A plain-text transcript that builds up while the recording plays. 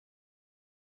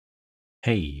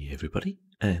Hey everybody,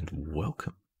 and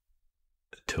welcome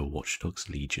to Watch Dogs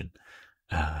Legion.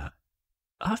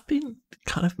 I've been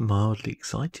kind of mildly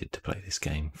excited to play this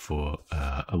game for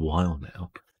a while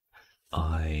now.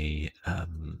 I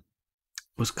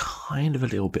was kind of a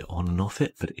little bit on and off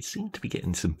it, but it seemed to be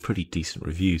getting some pretty decent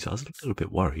reviews. I was a little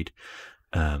bit worried,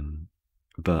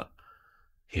 but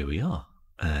here we are,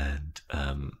 and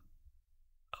I'm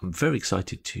very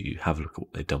excited to have a look at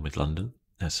what they've done with London.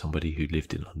 As somebody who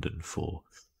lived in London for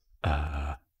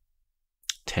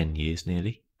 10 years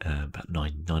nearly, about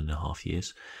nine and a half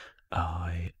years,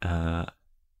 I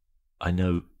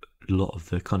know a lot of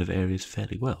the kind of areas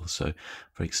fairly well, so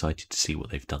very excited to see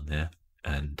what they've done there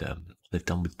and they've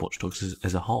done with Watch Dogs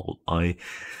as a whole. I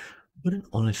wouldn't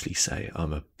honestly say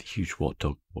I'm a huge Watch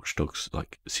Dogs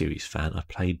like series fan. I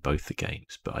played both the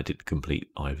games, but I didn't complete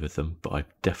either of them. But I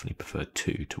definitely prefer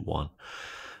 2 to 1.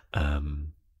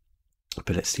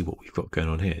 But let's see what we've got going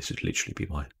on here. This would literally be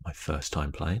my first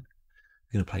time playing.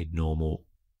 I'm going to play normal.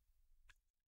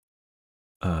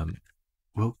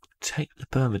 We'll take the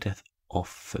permadeath off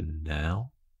for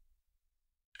now,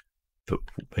 but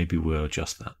maybe we'll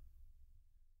adjust that.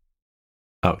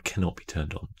 Oh, it cannot be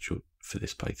turned on for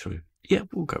this playthrough. Yeah,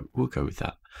 we'll go with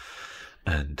that,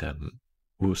 and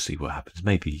we'll see what happens.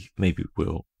 Maybe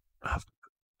we'll have.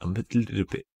 I'm a little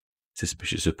bit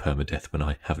suspicious of permadeath when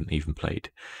I haven't even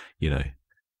played, 30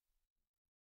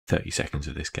 seconds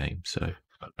of this game, so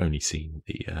I've only seen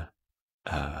the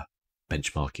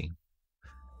benchmarking.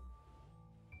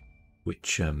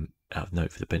 Which, out of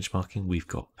note for the benchmarking, we've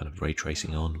got kind of ray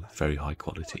tracing on, very high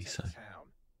quality. So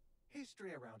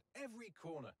history around every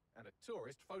corner and a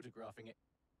tourist photographing it.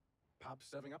 Pubs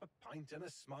serving up a pint and a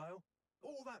smile.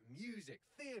 All that music,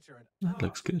 theatre and that art.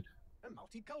 looks good. And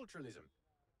multiculturalism.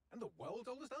 And the world's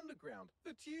oldest underground,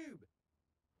 the Tube.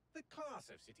 The class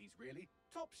of cities, really.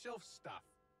 Top shelf stuff.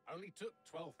 Only took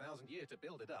 12,000 years to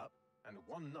build it up, and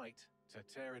one night to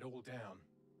tear it all down.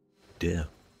 Dear.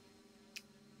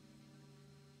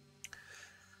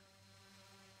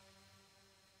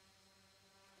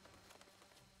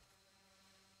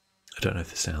 I don't know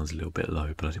if the sound's a little bit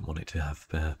low, but I didn't want it to have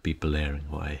be blaring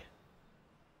away.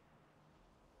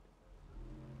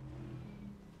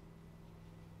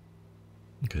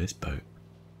 Look at this boat.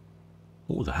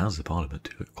 Oh, the Houses of Parliament do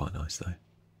look quite nice, though.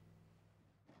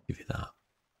 Give you that.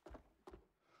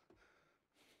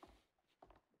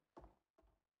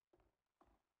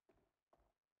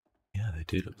 Yeah, they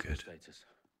do look good.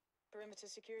 Perimeter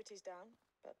security's down,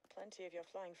 but plenty of your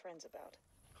flying friends about.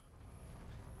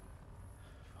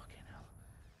 Fucking hell.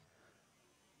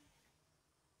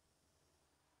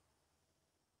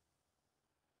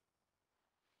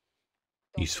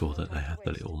 Useful that they had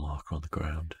the little marker on the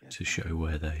ground to show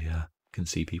where they can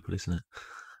see people, isn't it?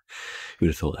 You would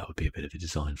have thought that would be a bit of a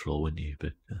design flaw, wouldn't you?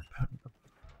 But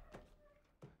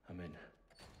I'm in.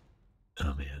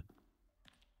 I'm in.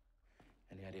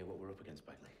 Any idea what we're up against,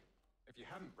 Bagley? If you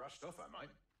hadn't brushed off, I might.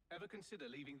 Ever consider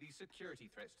leaving these security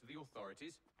threats to the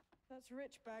authorities? That's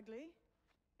rich, Bagley.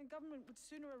 The government would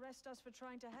sooner arrest us for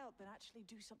trying to help than actually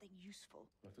do something useful.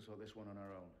 We'll have to sort this one on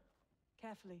our own.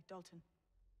 Carefully, Dalton.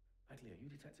 Bagley, are you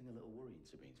detecting a little worry in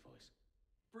Sabine's voice?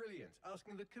 Brilliant.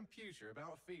 Asking the computer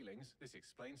about feelings. This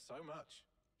explains so much.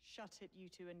 Shut it, you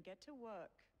two, and get to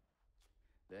work.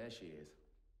 There she is.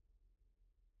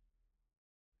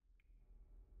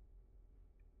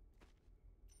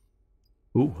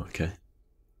 Oh, okay.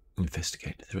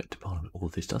 Investigate the threat to Parliament. Oh,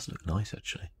 this does look nice,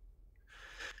 actually.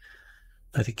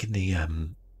 I think in the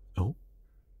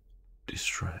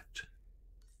distract.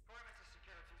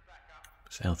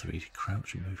 Press L3 to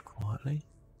crouch and move quietly.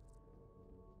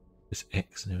 Press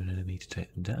X near an enemy to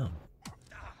take them down.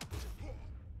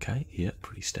 Okay, yeah,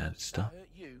 pretty standard stuff. That hurt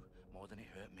you more than it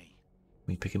hurt me.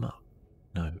 Can we pick him up?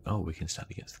 No. Oh, we can stand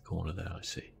against the corner there, I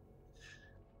see.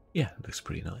 Yeah, looks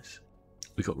pretty nice.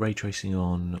 We've got ray tracing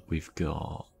on, we've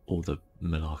got all the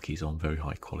malarkeys on, very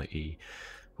high quality,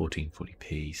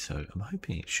 1440p, so I'm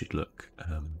hoping it should look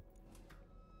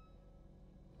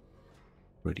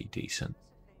pretty decent.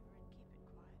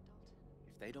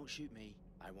 If they don't shoot me,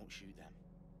 I won't shoot them.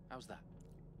 How's that?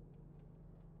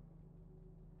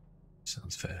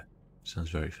 Sounds fair. Sounds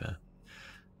very fair.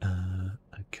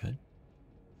 Okay.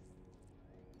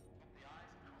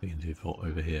 We can do vault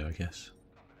over here, I guess.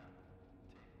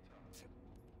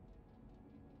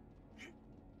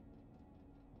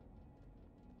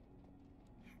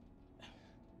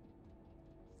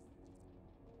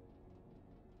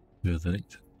 Reveal the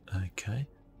link. Okay.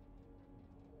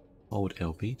 Hold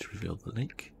LB to reveal the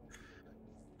link.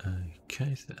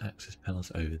 Okay, so the access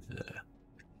panel's over there.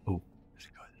 Oh, there's a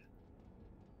guy there.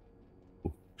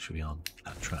 Oh, should we arm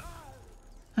that trap?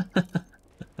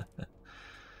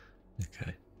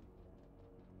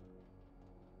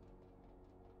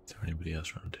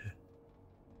 else around here?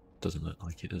 Doesn't look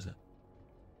like it, does it?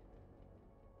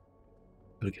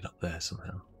 Gotta get up there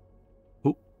somehow.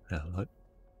 Oh, hello.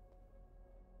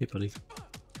 Hey, buddy.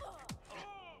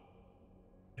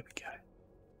 There we go.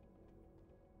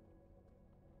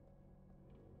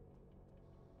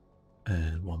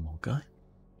 And one more guy.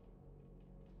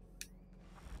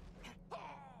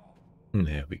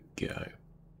 There we go.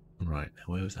 Right, now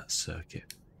where was that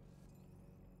circuit?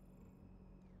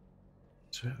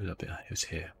 So it was up there. It was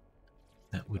here.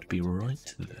 That would be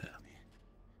right there.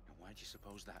 And why do you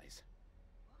suppose that is?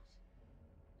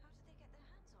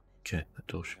 Okay, that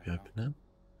door should be open now.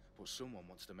 But someone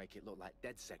wants to make it look like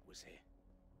DedSec was here.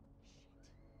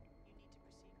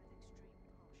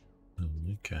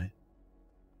 Oh, okay.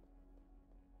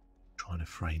 Trying to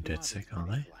frame DedSec, are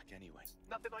they? Anyway.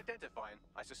 Nothing identifying.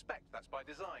 I suspect that's by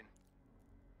design.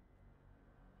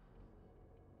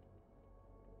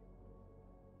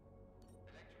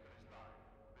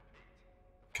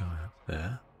 Guy up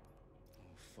there.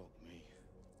 Oh, fuck me.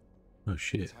 Oh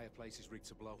shit. The entire place is rigged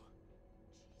to blow.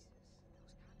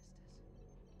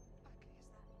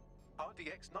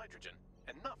 RDX nitrogen.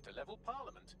 Enough to level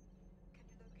Parliament. Can you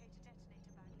locate a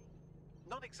detonator, Bagley?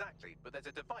 Not exactly, but there's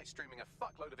a device streaming a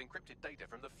fuckload of encrypted data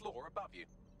from the floor above you.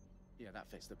 Yeah, that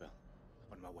fits the bill.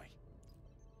 On my way.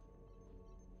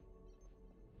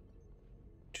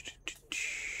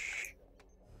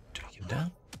 Take him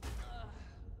down.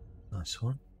 Nice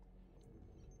one.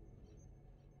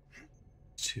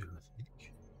 2, I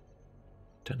think.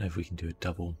 Don't know if we can do a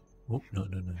double. Oh, no.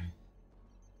 Don't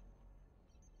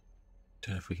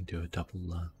know if we can do a double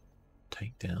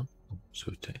takedown. Oh,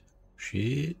 so take.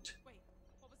 Shit. Wait,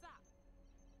 what was that?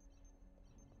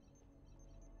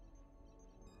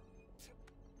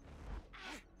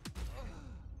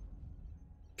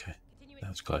 Okay, that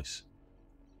was close.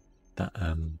 That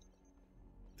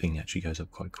thing actually goes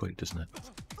up quite quick, doesn't it?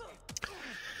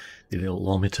 The little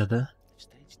ometer there.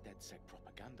 Staged DedSec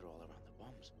propaganda all around the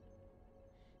bombs.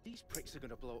 These pricks are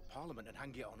going to blow up Parliament and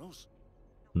hang it on us.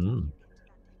 Hmm.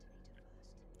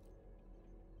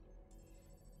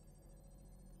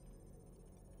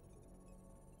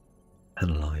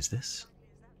 Analyze this.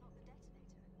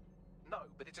 No,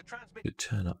 but it's a transmit. Could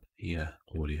turn up the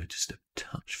audio just a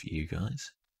touch for you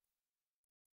guys.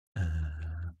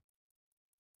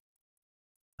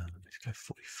 Let's go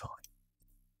 45.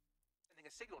 Sending a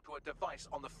signal to a device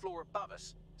on the floor above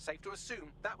us. Safe to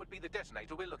assume that would be the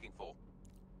detonator we're looking for.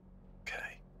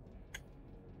 Okay.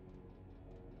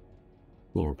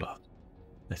 Floor above.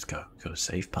 Let's go. Got to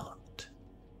save Parliament.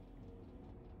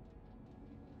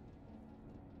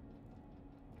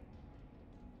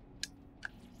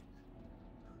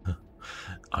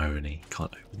 Irony.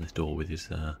 Can't open the door with his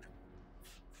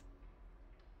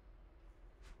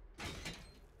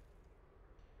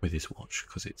watch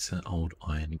because it's an old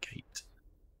iron gate.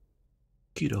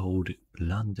 Good old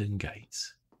London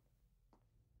gates.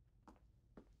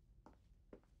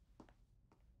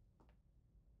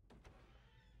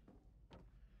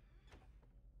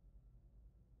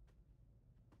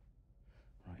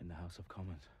 Right in the House of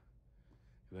Commons.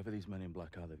 Whoever these men in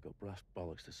black are, they've got brass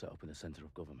bollocks to set up in the centre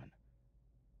of government.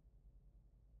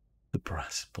 The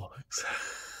brass bollocks.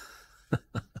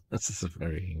 This is a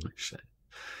very English thing.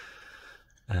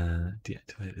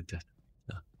 Deactivate the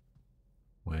detonator.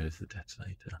 Where is the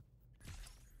detonator?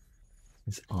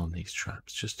 It's on these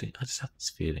traps. I just have this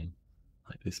feeling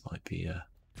like this might be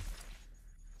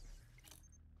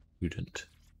prudent.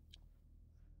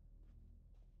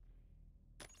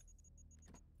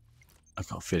 I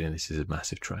got a feeling this is a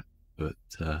massive trap, but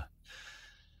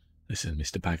listen,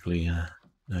 Mr. Bagley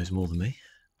knows more than me.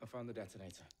 I found the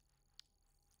detonator.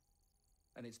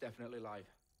 And it's definitely live.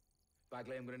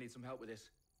 Bagley, I'm going to need some help with this.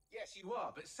 Yes, you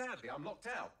are, but sadly I'm locked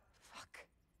out. Fuck.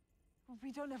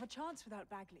 We don't have a chance without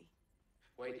Bagley.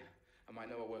 Wait, I might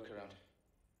know a workaround.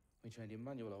 We trained in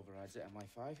manual overrides at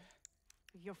MI5.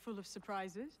 You're full of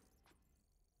surprises.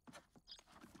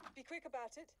 Be quick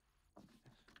about it.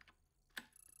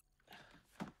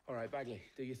 All right, Bagley,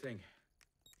 do your thing.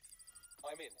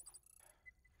 I'm in.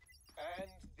 And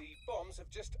the bombs have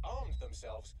just armed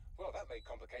themselves. Well, that may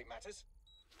complicate matters.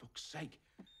 Fuck's sake.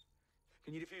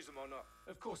 Can you defuse them or not?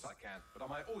 Of course I can, but I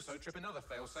might also trip another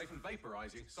failsafe and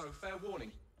vaporize you, so fair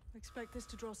warning. Expect this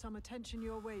to draw some attention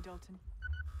your way, Dalton.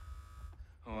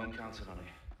 Oh, I'm counting on it.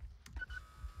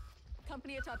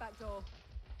 Company at our back door.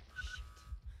 Shit.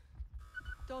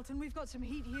 Dalton, we've got some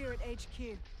heat here at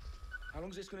HQ. How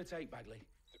long's this going to take, Bagley?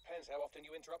 Depends how often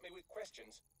you interrupt me with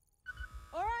questions.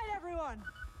 All right, everyone.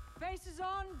 Faces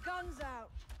on, guns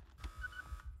out.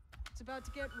 It's about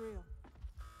to get real.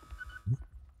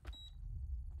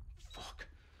 Fuck.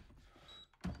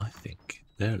 I think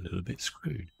they're a little bit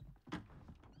screwed.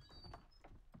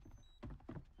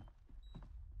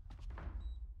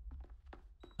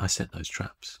 I set those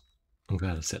traps. I'm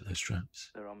glad I set those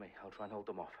traps. They're on me. I'll try and hold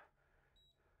them off.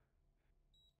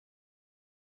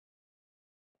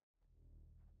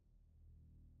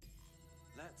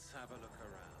 Let's have a look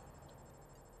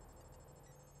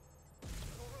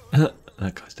around.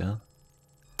 That guy's down.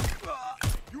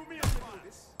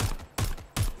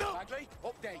 Bagley,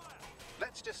 update.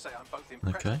 Let's just say I'm both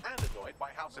impressed Okay. and annoyed by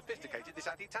how sophisticated this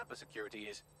anti-tamper security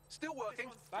is. Still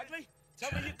working. Bagley,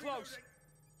 tell me you're close.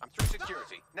 I'm through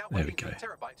security. Now There we waiting for go.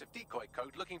 terabytes of decoy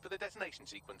code looking for the detonation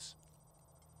sequence.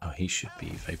 Oh, he should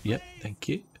be. Yep, thank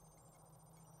you.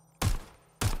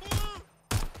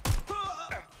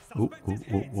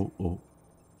 Oh.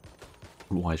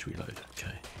 Wise reload.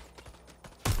 Okay.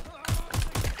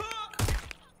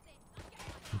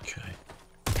 Okay.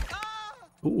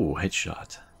 Oh,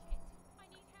 headshot.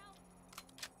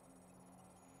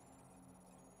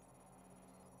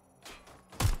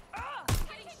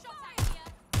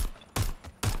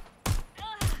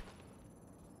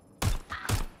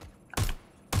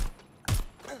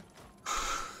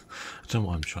 I don't know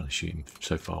why I'm trying to shoot him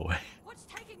so far away. What's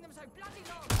taking them so bloody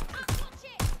long?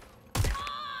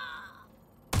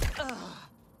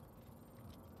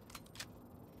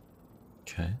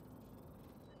 Okay.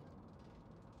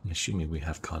 I'm assuming we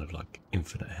have kind of like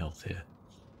infinite health here,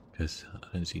 because I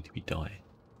don't seem to be dying.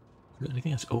 Got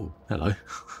anything else? Oh, hello.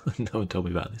 No one told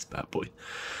me about this bad boy.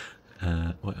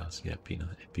 What else? Yeah, P9,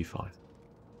 P5.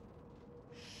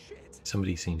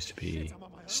 Somebody seems to be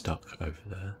stuck over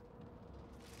there.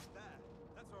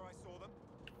 That's where I saw them.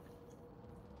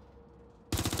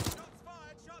 Shots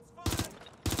fired, shots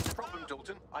fired. Problem,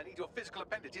 Dalton. I need your physical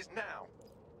appendages now.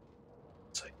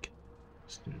 It's like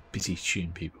just busy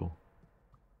shooting people.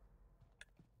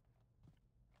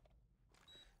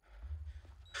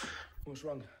 What's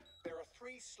wrong? There are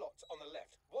 3 slots on the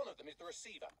left. One of them is the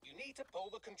receiver. You need to pull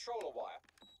the controller wire.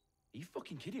 Are you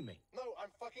fucking kidding me? No, I'm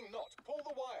fucking not. Pull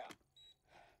the wire.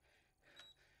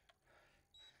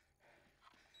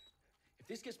 If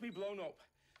this gets me blown up...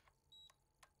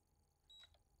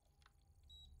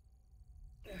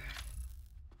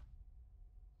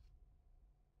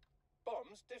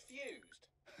 Bombs defused.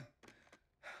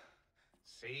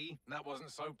 See? That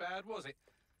wasn't so bad, was it?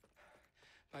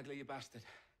 Bagley, you bastard.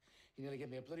 You nearly gave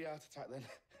me a bloody heart attack then.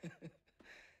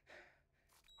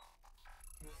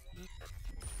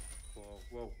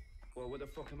 Whoa. What the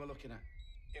fuck am I looking at?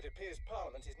 It appears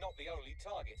Parliament is not the only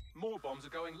target. More bombs are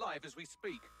going live as we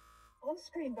speak. On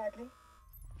screen, Bagley.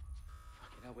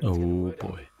 Fucking hell, we need to get the Oh word out.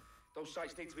 boy. Those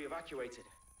sites need to be evacuated.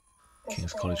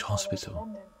 King's College Hospital.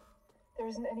 London. There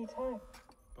isn't any time.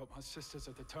 But my sister's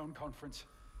at the town conference.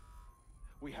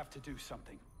 We have to do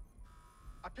something.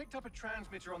 I picked up a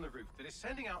transmitter on the roof that is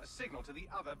sending out a signal to the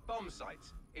other bomb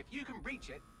sites. If you can reach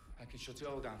it... I can shut it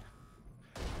all down.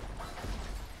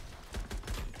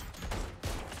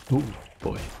 Oh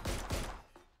boy.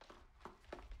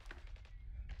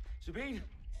 Sabine!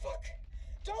 Fuck!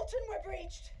 Dalton, we're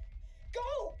breached!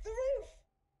 Go! The roof!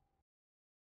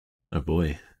 Oh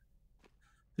boy.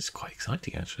 This is quite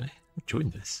exciting actually. I'm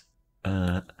enjoying this.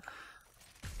 What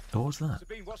was that?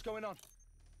 Sabine, what's going on?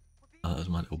 Oh, that was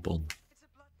my little bomb. It's a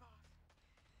bloodbath.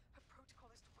 Her protocol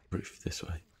is to wipe Roof this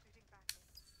way. including Bagley.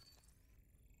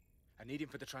 I need him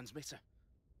for the transmitter.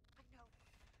 I know,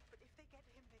 but if they get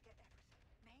him, they get everything.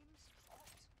 Names,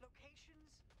 plots,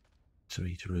 locations. So we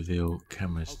need to reveal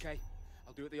cameras. Okay,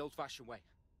 I'll do it the old-fashioned way.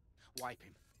 Wipe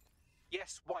him.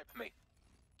 Yes, wipe me.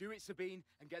 Do it, Sabine,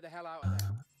 and get the hell out of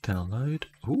there. Download.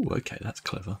 Ooh, okay, that's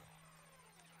clever.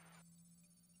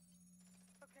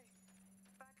 Okay,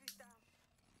 Bagley's down.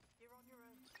 You're on your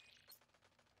own.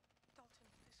 Dalton,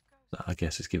 this goes. That, I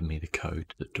guess, has given me the code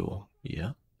to the door.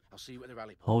 Yeah. I'll see you at the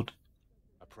rally point. Hold.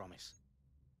 I promise.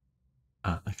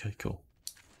 Ah, okay, cool.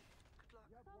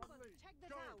 Check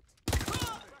this out.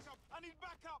 I need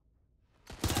backup!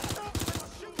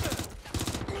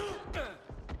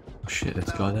 Oh shit, there's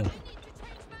a guy there. I need to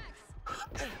change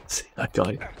max. See that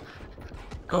guy?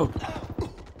 Oh.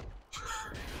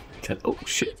 Okay. Oh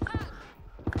shit.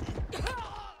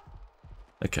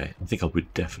 Okay, I think I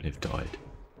would definitely have died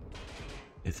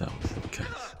if that was the case.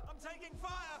 I'm taking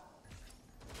fire!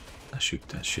 That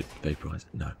should vaporize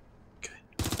it. No. Okay.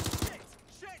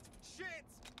 Shit!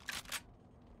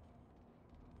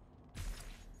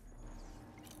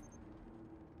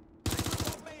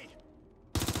 Help me!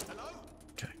 Hello?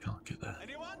 Okay, can't get there.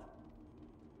 Anyone?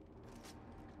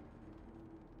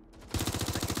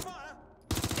 Taking fire!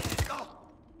 Oh!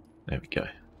 There we go.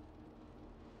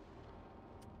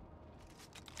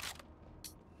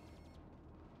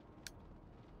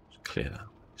 Just clear that.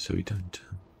 so we don't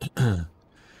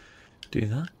do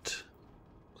that.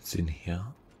 What's in here?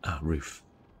 Ah, roof.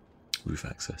 Roof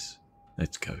access.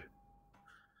 Let's go.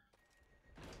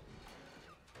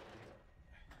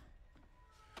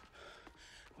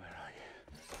 Where are you?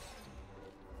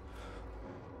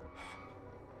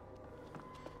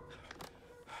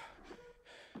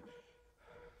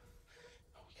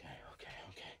 Okay.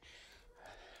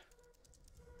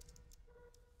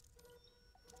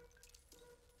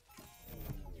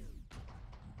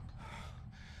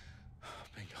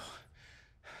 Bingo.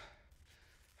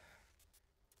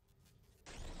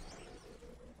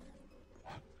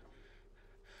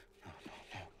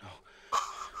 No.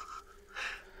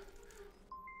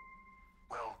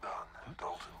 Well done,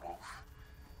 Dalton Wolf.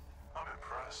 I'm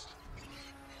impressed.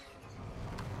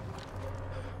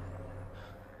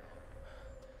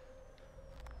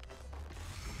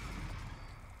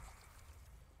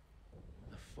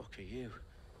 The fuck are you?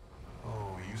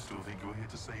 Oh, you still think you're here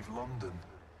to save London?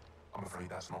 I'm afraid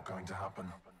that's not going to happen.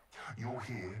 You're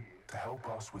here to help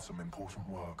us with some important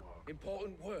work.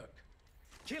 Important work.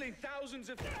 Killing thousands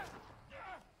of...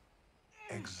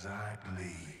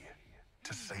 Exactly.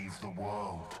 To save the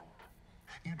world.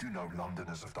 You do know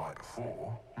Londoners have died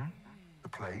before, hmm? The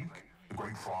plague, the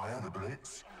Great Fire, the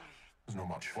Blitz. It's not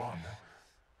much fun.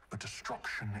 But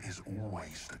destruction is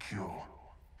always the cure.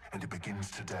 And it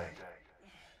begins today.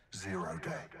 0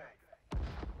 day.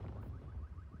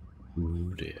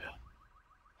 Oh dear.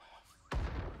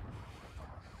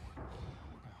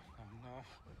 No.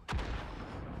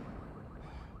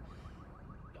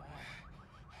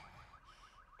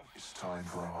 It's time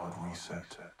for a hard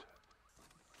reset.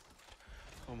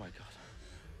 Oh my god.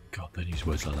 God, they use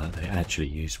words like that. They actually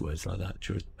used words like that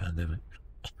during the pandemic.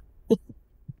 Watch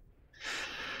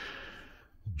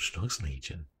Dogs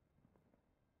Legion.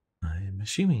 I'm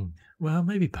assuming, well,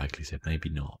 maybe Bagley said, maybe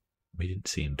not. We didn't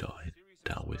see him die.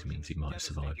 That always means he might have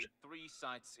survived. 3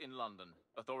 sites in London.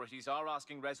 Authorities are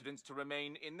asking residents to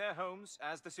remain in their homes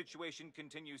as the situation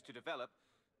continues to develop.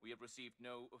 We have received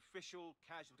no official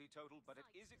casualty total, but it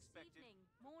is expected... This evening,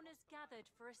 mourners gathered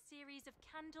for a series of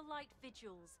candlelight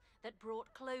vigils that brought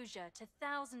closure to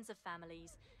thousands of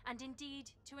families, and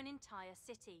indeed to an entire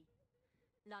city.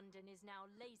 London is now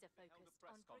laser-focused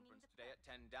on bringing the... today at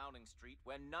 10 Downing Street,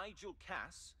 where Nigel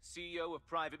Cass, CEO of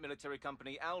private military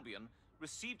company Albion,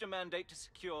 received a mandate to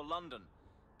secure London.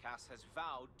 Cass has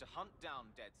vowed to hunt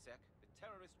down DedSec, the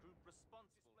terrorist group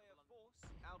responsible for the force.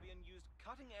 Albion used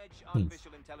cutting-edge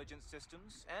artificial intelligence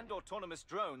systems and autonomous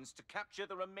drones to capture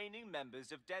the remaining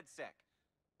members of DedSec.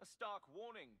 A stark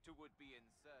warning to would-be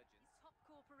insurgents. Top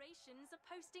corporations are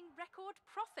posting record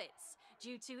profits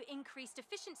due to increased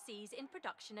efficiencies in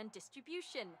production and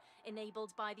distribution,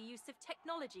 enabled by the use of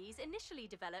technologies initially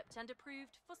developed and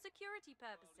approved for security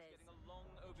purposes. Getting a long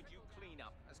overdue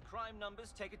cleanup as crime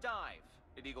numbers take a dive.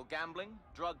 Illegal gambling,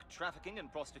 drug trafficking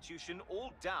and prostitution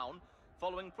all down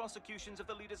following prosecutions of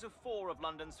the leaders of 4 of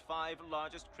London's 5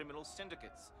 largest criminal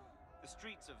syndicates. The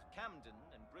streets of Camden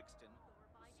and Brixton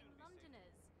Providing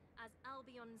Londoners. As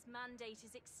Albion's mandate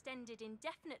is extended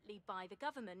indefinitely by the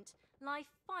government,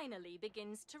 life finally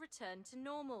begins to return to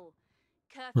normal.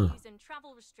 Curfews and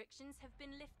travel restrictions have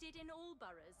been lifted in all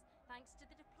boroughs, thanks to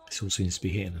the deployment... This all seems to be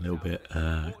hitting a little bit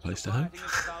close to home.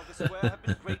 have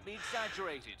been greatly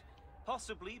exaggerated,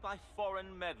 possibly by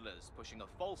foreign meddlers pushing a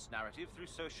false narrative through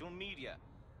social media.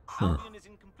 Albion is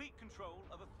in complete control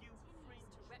of a few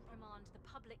to reprimand the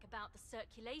public about the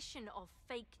circulation of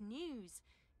fake news,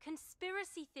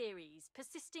 conspiracy theories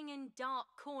persisting in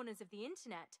dark corners of the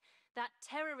internet that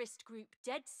terrorist group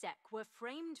DedSec were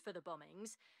framed for the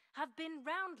bombings have been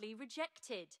roundly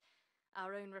rejected.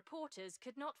 Our own reporters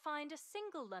could not find a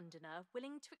single Londoner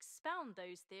willing to expound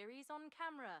those theories on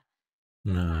camera.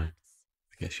 No, I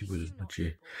guess you wouldn't, would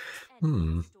you?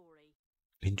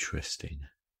 Interesting.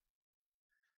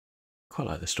 Quite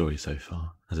like the story so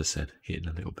far. As I said, hitting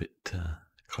a little bit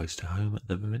close to home at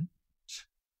the moment.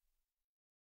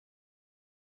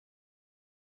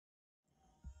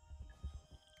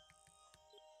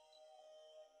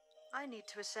 I need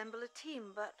to assemble a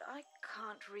team, but I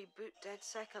can't reboot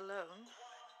DedSec alone.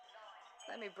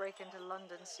 Let me break into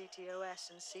London CTOS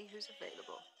and see who's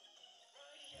available.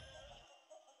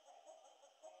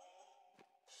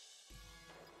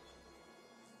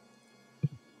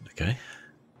 Okay.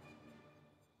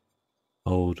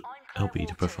 Old LB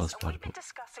to profile spider been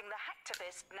discussing the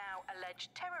hacktivist, now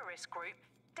alleged terrorist group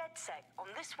DedSec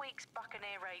on this week's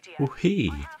Buccaneer Radio. Oh,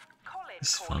 he. I have Colin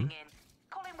This is calling fun. in.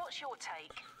 Colin, what's your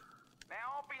take?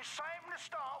 Now, I've been saying from the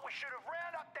start we should have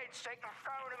rounded up DedSec and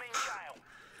thrown them in jail.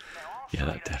 Now, Yeah,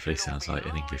 that definitely sounds like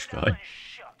an English guy.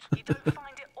 You don't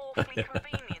find it awfully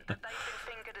convenient that they've been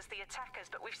fingered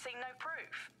attackers, but we've seen no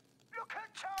proof. Look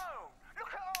at town! Look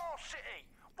at our city!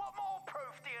 What more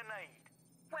proof do you need?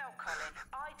 Well, Colin,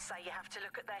 I'd say you have to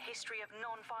look at their history of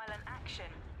non-violent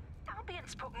action.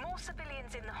 Albion's put more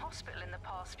civilians in the hospital in the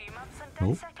past few months than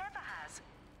DedSec ever has.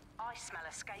 I smell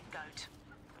a scapegoat.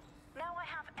 Now I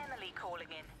have Emily calling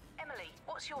in. Emily,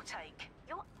 what's your take?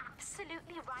 You're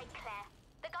absolutely right, Claire.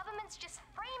 The government's just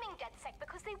framing DedSec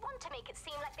because they want to make it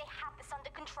seem like they have this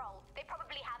under control. They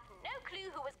probably have no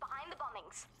clue who was behind the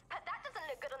bombings. But that doesn't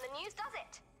look good on the news, does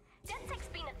it?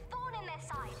 DedSec's been a thorn in their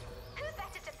side. Who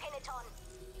better to pin it on?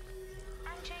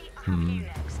 Angie, I have you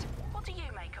next. What do you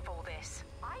make of all this?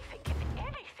 I think if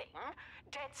anything,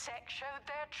 DedSec showed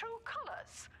their true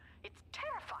colors. It's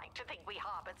terrifying to think we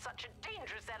harbored such a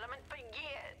dangerous element for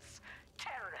years.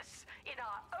 Terrorists in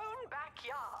our own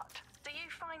backyard. Do you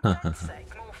find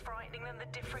DedSec more frightening than the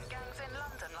different gangs in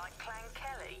London, like Clan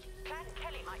Kelly? Clan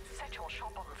Kelly might set your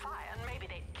shop on fire and maybe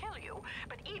they'd kill you,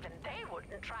 but even they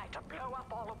wouldn't try to blow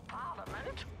up all of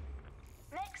Parliament.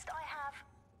 Next I have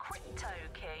Crypto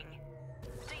King.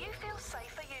 Do you feel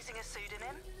safer using a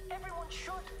pseudonym? Everyone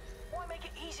should. Why make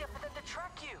it easier for them to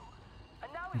track you?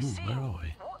 And now we've seen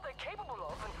what they're capable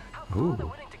of and how far they're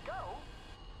willing to go.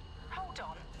 Hold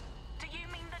on. Do you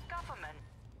mean the government?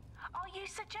 Are you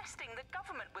suggesting the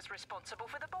government was responsible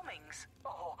for the bombings?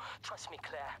 Oh, trust me,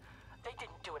 Claire. They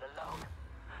didn't do it alone.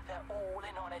 They're all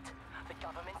in on it. The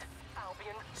government,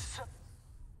 Albion...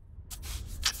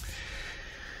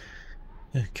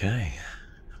 Okay.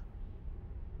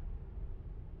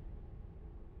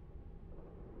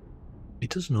 It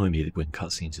does annoy me that when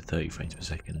cutscenes are 30 frames per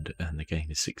second and the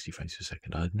game is 60 frames per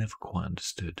second. I've never quite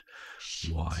understood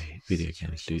why video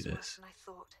games do this. I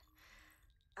thought.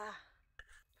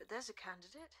 But there's a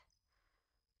candidate.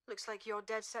 Looks like you're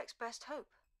DedSec's best hope.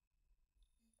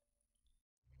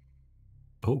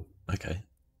 Oh, okay.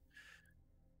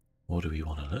 What do we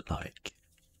want to look like?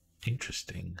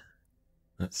 Interesting.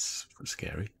 That's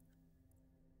scary.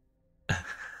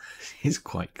 He's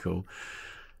quite cool.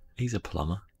 He's a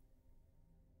plumber.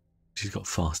 She's got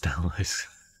fast downloads.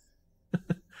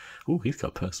 Oh, he's got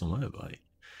a personal motorbike.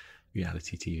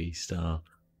 Reality TV star.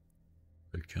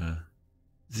 Okay.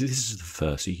 This is the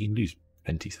first, so you can lose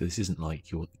plenty. So this isn't like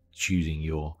you're choosing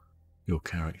your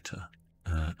character.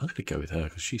 I'm going to go with her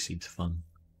because she seems fun.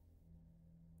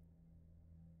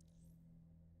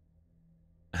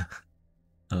 I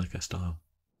like her style.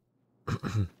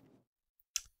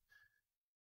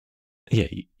 Yeah,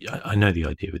 I know the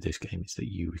idea with this game is that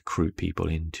you recruit people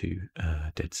into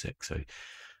DedSec, so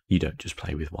you don't just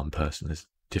play with one person. There's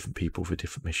different people for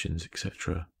different missions,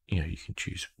 etc. You know, you can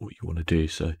choose what you want to do.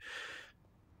 So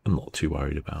I'm not too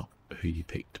worried about who you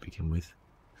pick to begin with.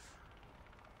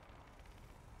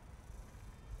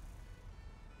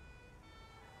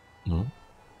 No.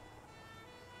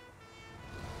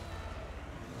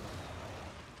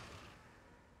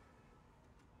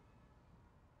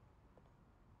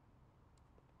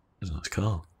 There's a nice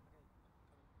car.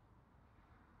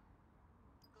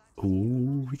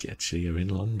 Ooh, we get you in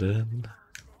London.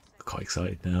 Quite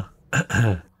excited now.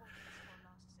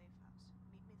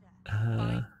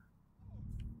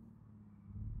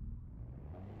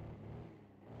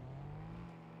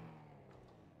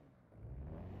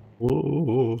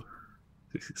 Whoa,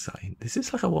 this is exciting. This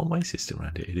is like a one-way system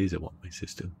around here. It is a one-way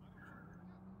system.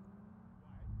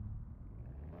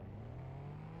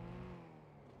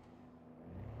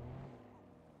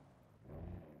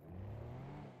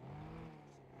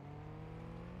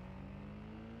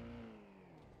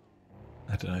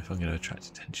 I don't know if I'm going to attract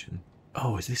attention.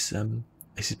 Oh, is this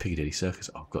is Piccadilly Circus?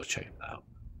 Oh, I've got to check that out.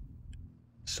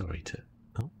 Sorry to...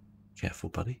 Oh, careful,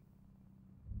 buddy.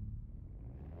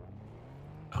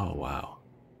 Oh, wow.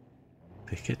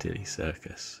 Piccadilly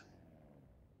Circus.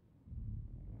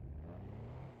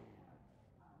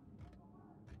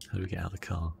 How do we get out of the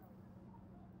car?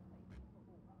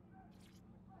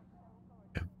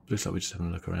 Okay, looks like we're just having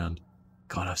a look around.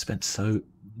 God, I've spent so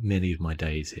many of my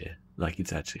days here. Like,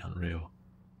 it's actually unreal.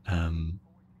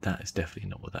 That is definitely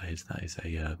not what that is. That is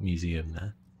a museum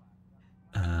there.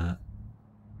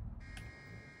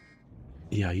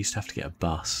 Yeah, I used to have to get a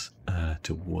bus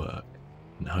to work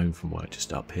and home from work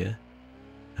just up here.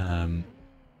 I don't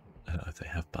know if they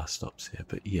have bus stops here,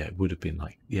 but yeah, it would have been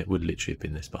like, yeah, it would literally have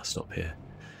been this bus stop here.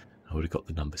 I would have got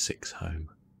the number 6 home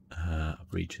up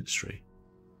Regent Street.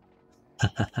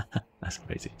 That's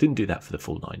crazy. Didn't do that for the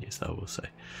full 9 years though, I will say.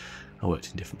 I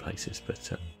worked in different places,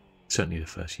 but certainly the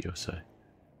first year or so.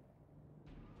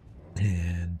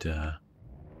 And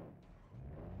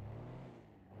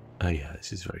oh yeah,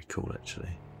 this is very cool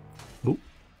actually. Oh,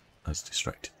 I was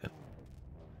distracted then.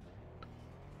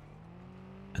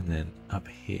 And then up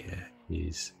here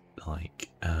is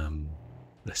like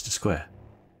Leicester Square.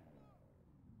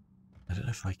 I don't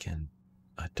know if I can.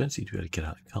 I don't seem to be able to get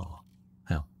out of the car.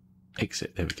 How?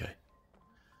 Exit. There we go.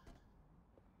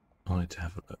 I wanted to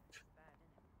have a look.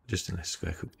 Just in Leicester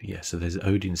Square quickly. Yeah, so there's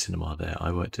Odeon Cinema there.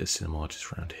 I worked at a cinema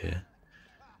just around here.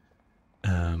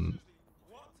 That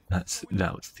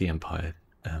was the Empire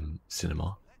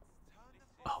Cinema.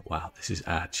 Oh wow, this is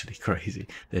actually crazy.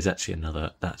 There's actually another.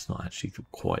 That's not actually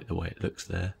quite the way it looks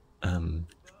there. But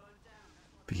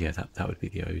yeah, that would be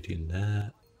the Odeon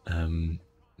there.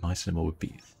 My cinema would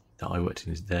be that I worked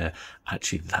in is there.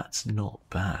 Actually, that's not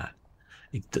bad.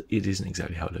 It isn't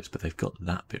exactly how it looks, but they've got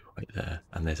that bit right there,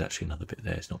 and there's actually another bit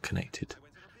there. It's not connected,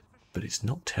 but it's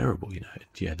not terrible, you know.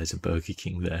 Yeah, there's a Burger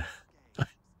King there.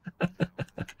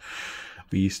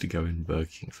 We used to go in Burger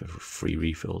King for free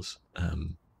refills,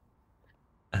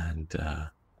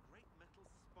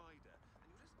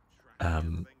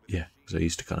 yeah, so I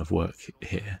used to kind of work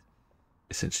here,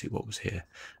 essentially what was here,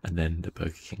 and then the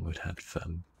Burger King would have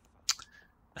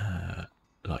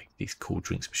like these cool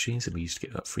drinks machines, and we used to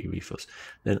get like free refills.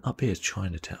 Then up here is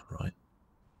Chinatown, right?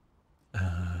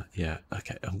 Yeah,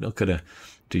 okay, I'm not gonna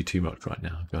do too much right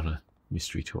now. I've got a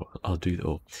mystery tour. I'll do that,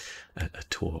 or a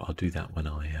tour. I'll do that when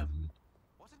I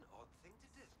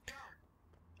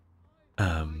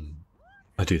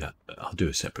do that. I'll do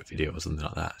a separate video or something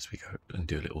like that as we go and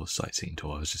do a little sightseeing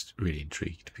tour. I was just really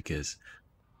intrigued because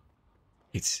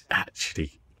it's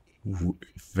actually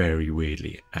very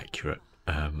weirdly accurate.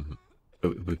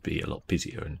 It would be a lot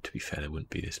busier, and to be fair, there wouldn't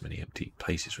be this many empty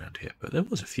places around here, but there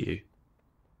was a few.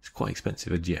 It's quite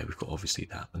expensive, and yeah, we've got obviously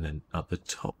that, and then up the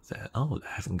top there. Oh, they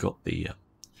haven't got the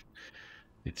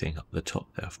thing up the top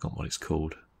there. I've forgotten what it's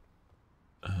called.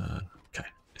 Okay,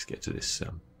 let's get to this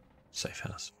safe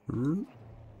house.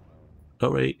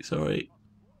 Sorry.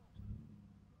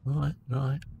 Right.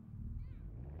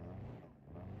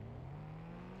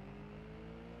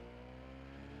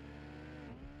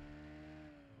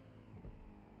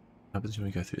 What happens when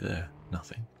we go through there?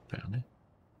 Nothing, apparently.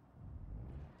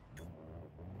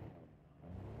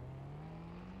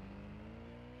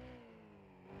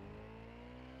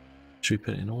 Should we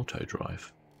put it in auto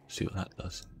drive? See what that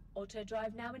does. Auto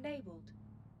drive now enabled.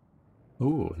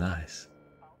 Oh, nice.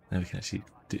 Now we can actually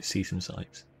see some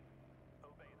sights.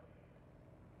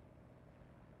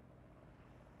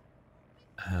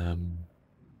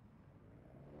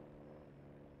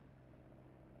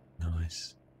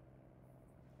 Nice.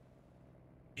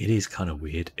 It is kind of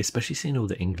weird, especially seeing all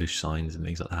the English signs and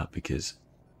things like that, because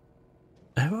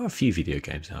there are a few video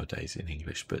games nowadays in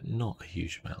English, but not a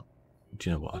huge amount. Do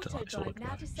you know what? I don't like this auto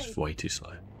drive. It's just way too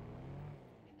slow.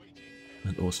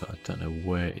 And also, I don't know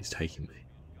where it's taking me.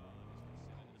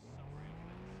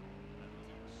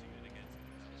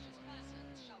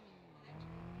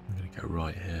 I'm going to go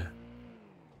right here.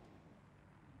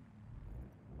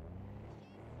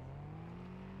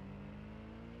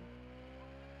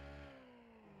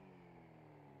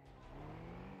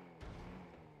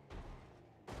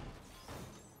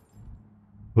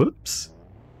 Whoops.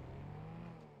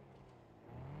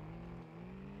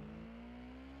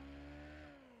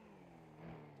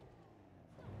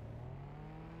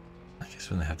 I guess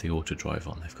when they have the auto drive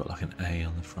on, they've got like an A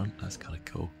on the front. That's kind of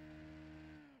cool.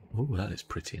 Oh, that is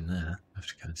pretty in there. I have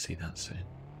to go and see that soon.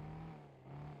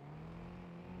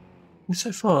 And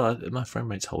so far, my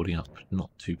frame rate's holding up not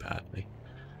too badly.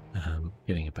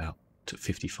 Getting about to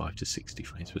 55 to 60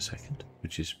 frames per second,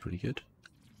 which is pretty good.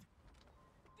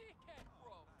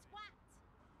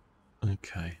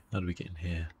 Okay, how do we get in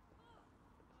here?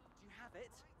 Do you have it?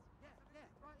 Yeah,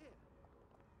 right here.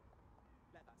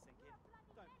 Let that sink in.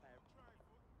 Don't play it.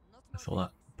 I thought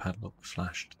that padlock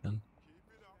flashed then.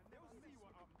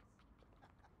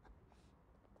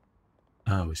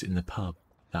 Oh, it's in the pub.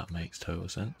 That makes total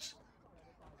sense.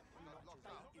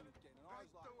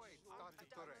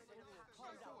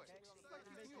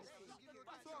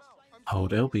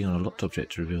 Hold LB on a locked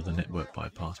object to reveal the network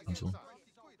bypass puzzle.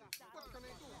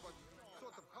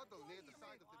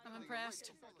 I'm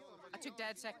impressed. I took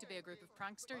DedSec to be a group of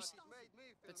pranksters,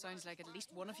 but sounds like at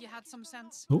least one of you had some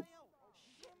sense. Oh.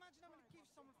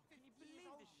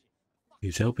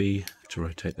 Use LB to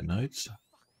rotate the nodes.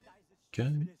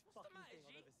 Go.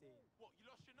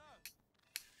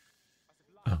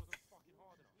 Oh.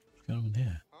 What's going on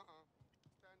here?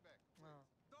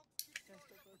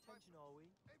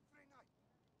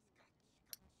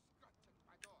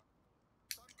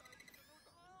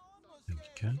 There we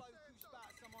go.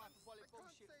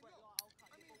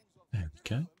 There we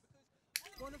go.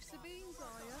 One of Sabine's,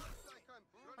 are you?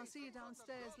 I'll see you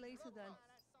downstairs later then.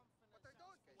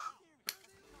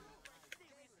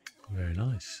 Very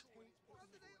nice.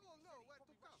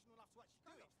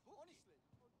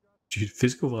 Due to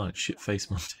physical violence, shit-faced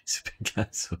Mondays have been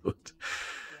cancelled.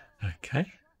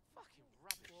 Okay.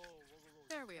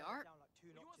 There we are.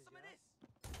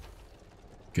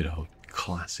 Good old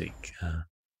classic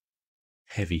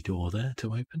heavy door there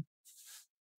to open.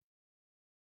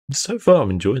 So far, I'm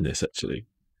enjoying this actually.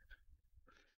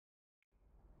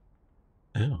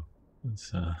 Yeah,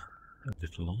 it's a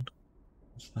little odd.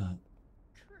 What's that?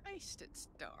 Christ, it's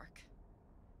dark.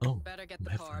 Oh, better get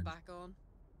the headphones. power back on.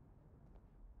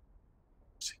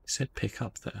 So it said pick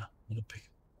up there. I'm gonna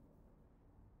pick.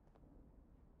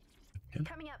 Okay.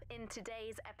 Coming up in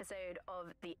today's episode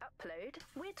of The Upload,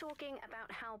 we're talking about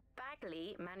how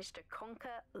Bagley managed to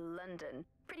conquer London.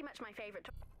 Pretty much my favourite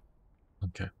topic.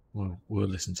 Okay, we'll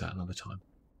listen to that another time.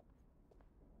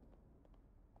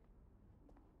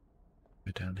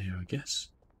 Go down here, I guess.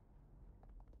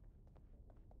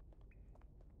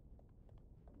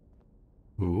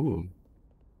 Ooh.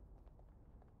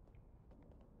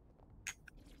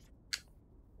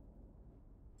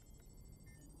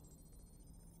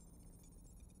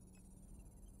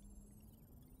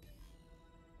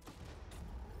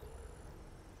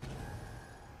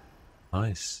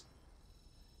 Nice.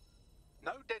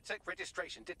 No DedSec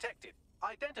registration detected.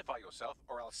 Identify yourself,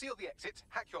 or I'll seal the exits,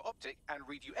 hack your optic, and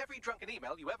read you every drunken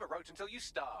email you ever wrote until you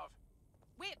starve.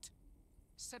 Wait!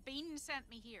 Sabine sent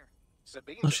me here.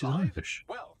 Sabine, Oh, she's alive? Irish.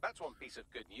 Well, that's one piece of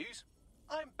good news.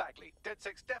 I'm Bagley,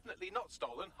 DedSec's definitely not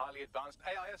stolen, highly advanced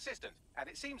AI assistant, and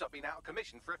it seems I've been out of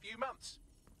commission for a few months.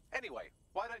 Anyway,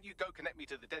 why don't you go connect me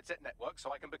to the DedSec network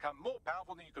so I can become more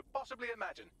powerful than you could possibly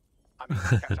imagine? I'm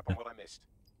eager to catch up on what I missed.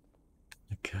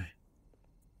 Okay.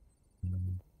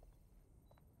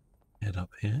 Head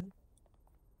up here.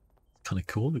 Kind of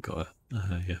cool. They've got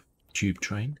a tube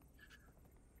train.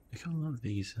 I kind of love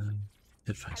these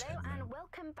headphones. Hello and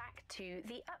welcome back to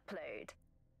The Upload.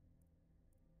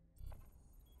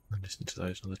 I'll listen to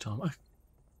those another time.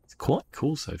 It's quite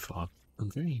cool so far.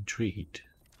 I'm very intrigued.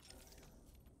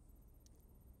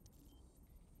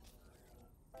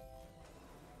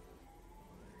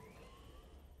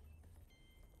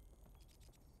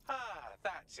 Ah,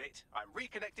 that's it. I'm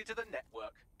reconnected to the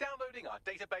network, downloading our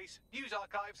database, news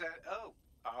archives, and oh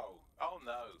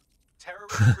no.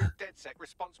 Terrorist group DedSec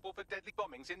responsible for deadly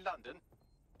bombings in London.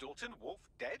 Dalton Wolf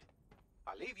dead?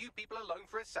 I leave you people alone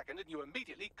for a second and you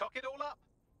immediately cock it all up.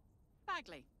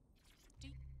 Bagley, do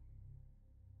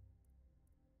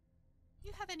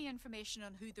you have any information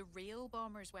on who the real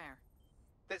bombers were?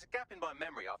 There's a gap in my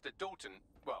memory after Dalton,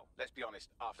 well, let's be honest,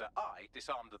 after I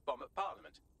disarmed the bomb at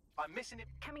Parliament. I'm missing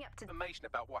information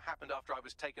about what happened after I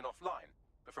was taken offline.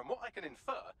 But from what I can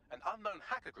infer, an unknown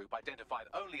hacker group identified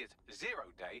only as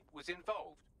Zero Day was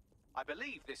involved. I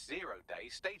believe this Zero Day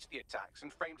staged the attacks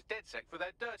and framed DedSec for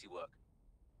their dirty work.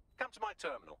 Come to my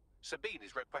terminal. Sabine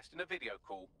is requesting a video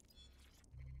call.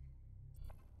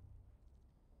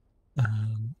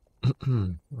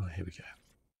 Right, here we go.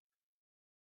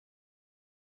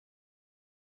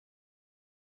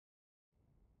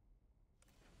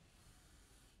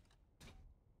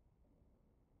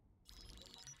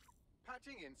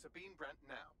 Patching in Sabine Brandt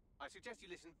now. I suggest you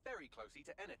listen very closely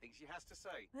to anything she has to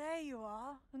say. There you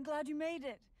are. I'm glad you made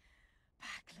it.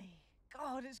 Bagley,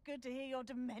 God, it's good to hear your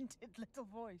demented little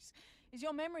voice. Is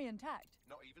your memory intact?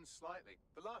 Not even slightly.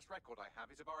 The last record I have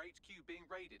is of our HQ being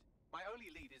raided. My only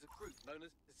lead is a group known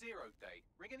as Zero Day.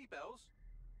 Ring any bells?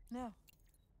 No.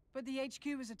 But the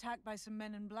HQ was attacked by some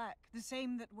men in black, the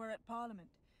same that were at Parliament.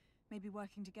 Maybe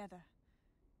working together.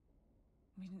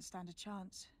 We didn't stand a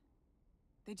chance.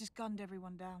 They just gunned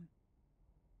everyone down.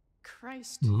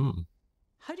 Christ.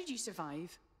 How did you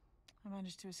survive? I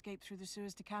managed to escape through the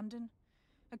sewers to Camden.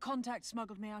 A contact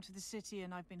smuggled me out of the city,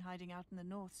 and I've been hiding out in the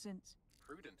north since.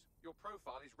 Prudent. Your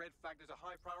profile is red flagged as a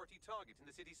high-priority target in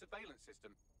the city's surveillance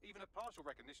system. Even a partial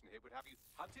recognition here would have you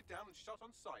hunted down and shot on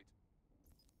sight.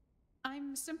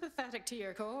 I'm sympathetic to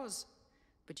your cause,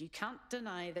 but you can't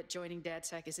deny that joining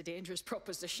DedSec is a dangerous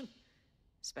proposition,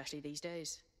 especially these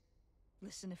days.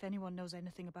 Listen, if anyone knows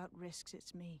anything about risks,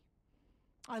 it's me.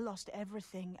 I lost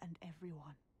everything and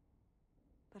everyone.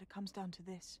 But it comes down to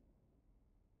this.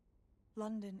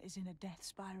 London is in a death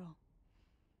spiral.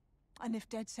 And if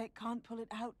DedSec can't pull it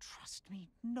out, trust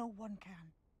me, no one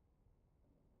can.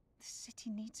 The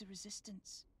city needs a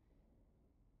resistance.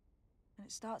 And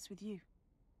it starts with you.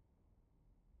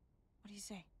 What do you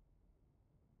say?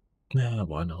 Yeah,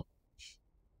 why not?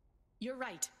 You're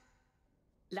right.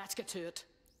 Let's get to it.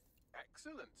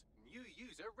 Excellent. New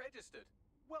user registered.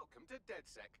 Welcome to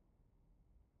DedSec.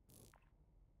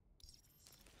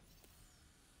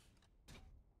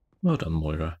 Well done,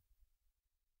 Moira.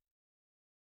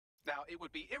 it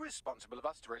would be irresponsible of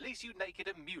us to release you naked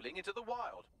and mewling into the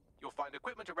wild. You'll find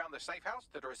equipment around the safe house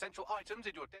that are essential items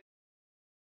in your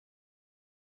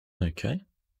Okay.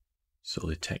 So all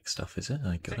the tech stuff, is it?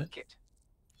 I got it. kit.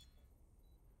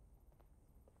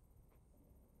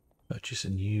 Purchase a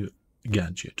new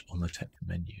gadget on the tech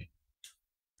menu.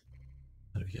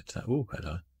 How do we get to that? Oh,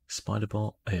 hello. Spider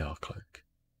bot, AR cloak.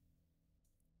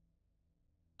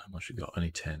 How much we got?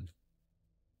 Only 10.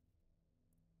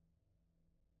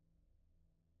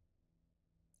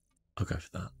 I'll go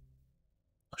for that.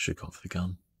 I should have gone for the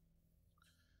gun.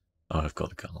 Oh, I've got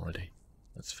the gun already.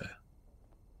 That's fair.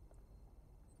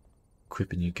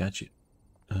 Equip a new gadget.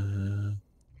 Oh,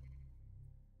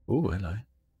 hello.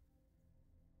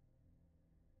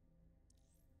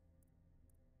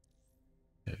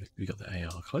 Okay, we got the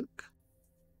AR cloak.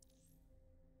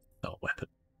 Oh, weapon.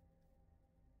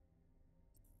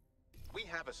 We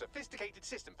have a sophisticated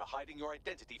system for hiding your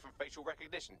identity from facial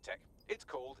recognition tech. It's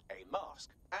called a mask.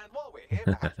 And while we're here,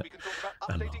 perhaps we can talk about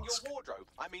updating your wardrobe.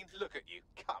 I mean, look at you.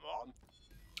 Come on.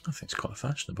 I think it's quite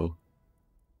fashionable.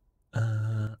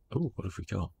 Oh, what have we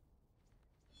got?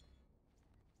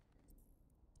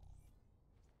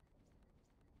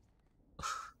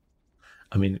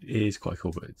 I mean, it is quite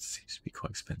cool, but it seems to be quite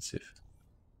expensive.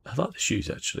 I like the shoes,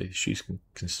 actually. The shoes can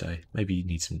stay. Maybe you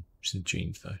need some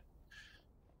jeans, though.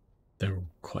 They're all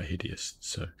quite hideous,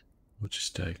 so we'll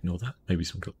just ignore that. Maybe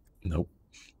some got... Nope.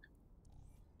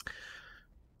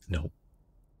 Nope.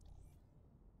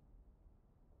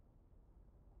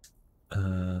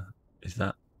 Is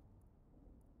that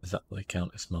what they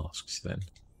count as masks, then?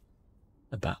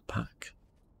 A backpack?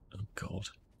 Oh, God.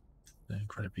 They're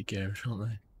incredibly garish, aren't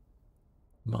they?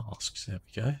 Masks, there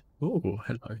we go. Oh,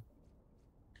 hello.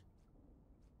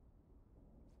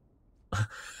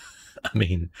 I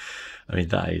mean,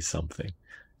 that is something.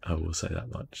 I will say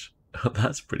that much.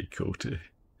 That's pretty cool too. Is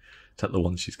that the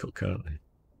one she's got currently?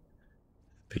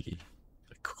 Piggy.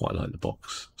 I quite like the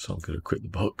box, so I'm going to equip the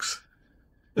box.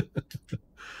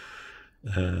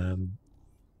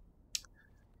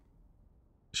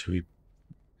 Should we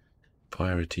buy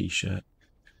her a t-shirt?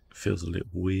 Feels a little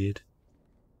weird.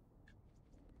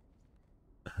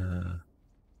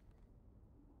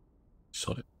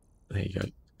 Solid. There you go.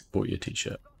 Bought you a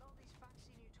t-shirt.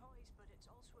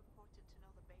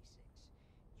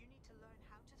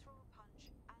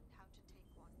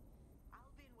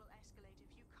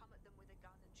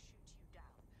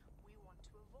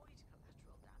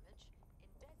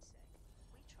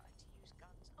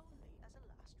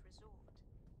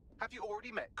 Have you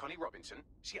already met Connie Robinson?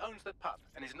 She owns the pub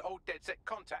and is an old DedSec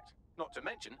contact, not to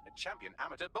mention a champion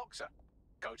amateur boxer.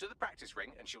 Go to the practice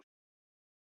ring and she'll...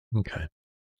 Okay.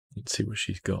 Let's see what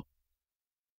she's got.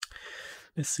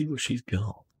 Let's see what she's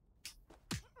got.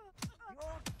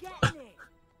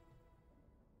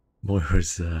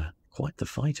 Moira's quite the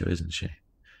fighter, isn't she?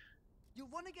 You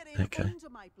want to get in under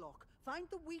my block. Find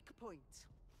the weak point.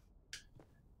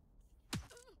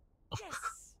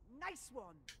 Yes, nice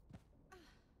one.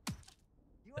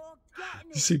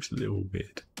 It seems a little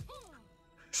weird.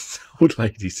 Old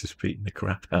lady's just beating the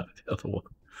crap out of the other one.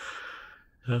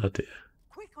 Oh dear.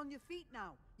 Quick on your feet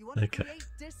now. You want to create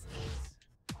distance.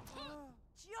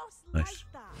 Just nice.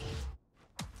 Like that.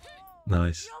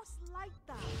 Nice. Just like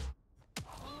that.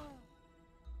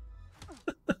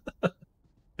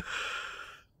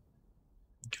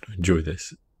 Gonna enjoy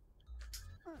this.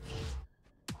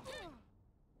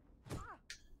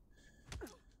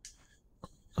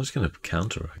 I was going to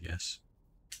counter her, I guess.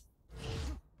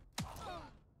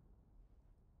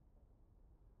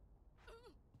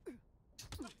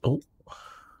 Oh.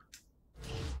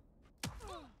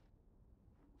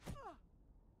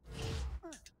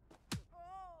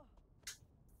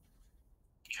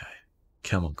 Okay.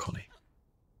 Come on, Connie.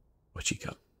 What you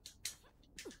got?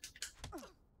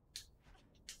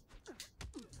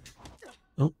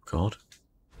 Oh, God.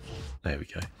 There we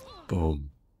go. Boom.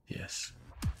 Yes.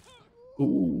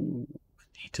 Ooh,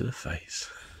 knee to the face.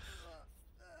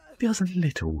 Feels a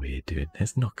little weird doing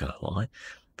this, not gonna lie.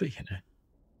 But you know,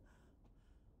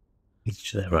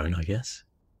 each their own, I guess.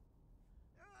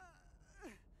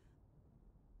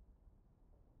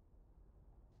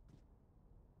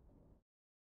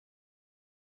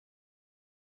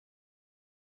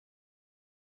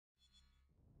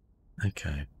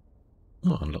 Okay.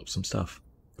 Oh, unlocked some stuff.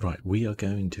 Right, we are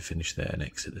going to finish there and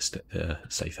exit the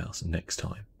safe house next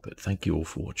time. But thank you all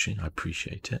for watching. I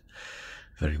appreciate it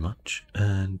very much.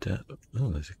 And,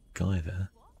 oh, there's a guy there.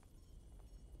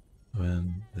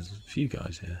 There's a few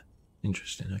guys here.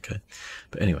 Interesting, okay.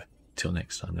 But anyway, till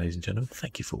next time, ladies and gentlemen,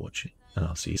 thank you for watching. And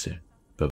I'll see you soon.